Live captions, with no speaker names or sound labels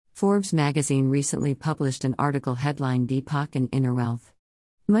Forbes magazine recently published an article headlined Deepak and Inner Wealth.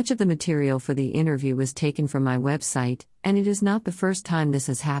 Much of the material for the interview was taken from my website, and it is not the first time this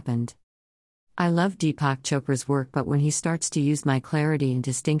has happened. I love Deepak Chopra's work, but when he starts to use my clarity and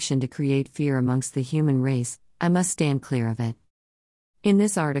distinction to create fear amongst the human race, I must stand clear of it. In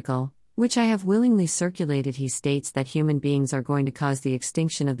this article, which I have willingly circulated, he states that human beings are going to cause the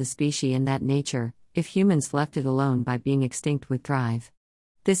extinction of the species and that nature, if humans left it alone by being extinct, would thrive.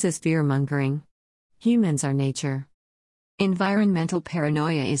 This is fear-mongering. Humans are nature. Environmental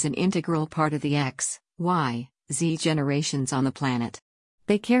paranoia is an integral part of the X, Y, Z generations on the planet.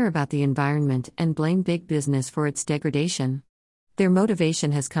 They care about the environment and blame big business for its degradation. Their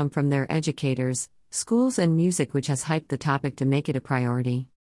motivation has come from their educators, schools, and music, which has hyped the topic to make it a priority.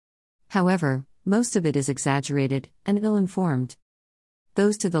 However, most of it is exaggerated and ill-informed.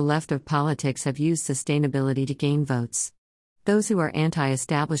 Those to the left of politics have used sustainability to gain votes. Those who are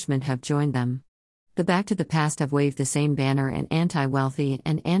anti-establishment have joined them. The back to the past have waved the same banner, and anti-wealthy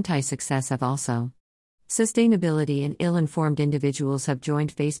and anti-success have also. Sustainability and ill-informed individuals have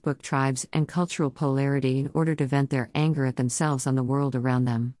joined Facebook tribes and cultural polarity in order to vent their anger at themselves on the world around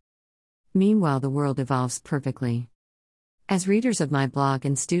them. Meanwhile, the world evolves perfectly. As readers of my blog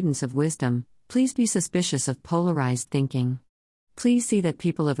and students of wisdom, please be suspicious of polarized thinking. Please see that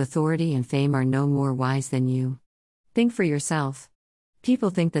people of authority and fame are no more wise than you. Think for yourself. People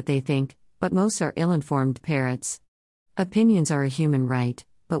think that they think, but most are ill-informed parrots. Opinions are a human right,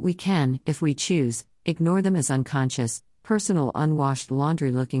 but we can, if we choose, ignore them as unconscious, personal, unwashed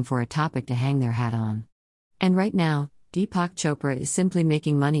laundry looking for a topic to hang their hat on. And right now, Deepak Chopra is simply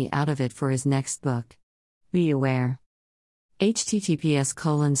making money out of it for his next book. Be aware.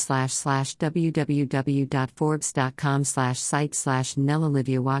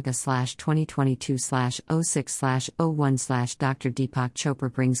 https://www.forbes.com/site/NellaLiviawaga/2022/06/01/ Dr. Deepak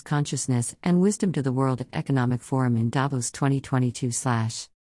Chopra brings consciousness and wisdom to the World Economic Forum in Davos 2022/.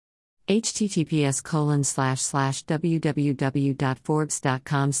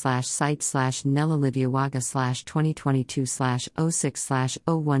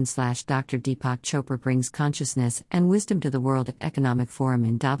 https://www.forbes.com/site/NellaLiviawaga/2022/06/01/ Dr. Deepak Chopra brings consciousness and wisdom to the World Economic Forum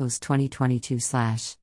in Davos 2022/.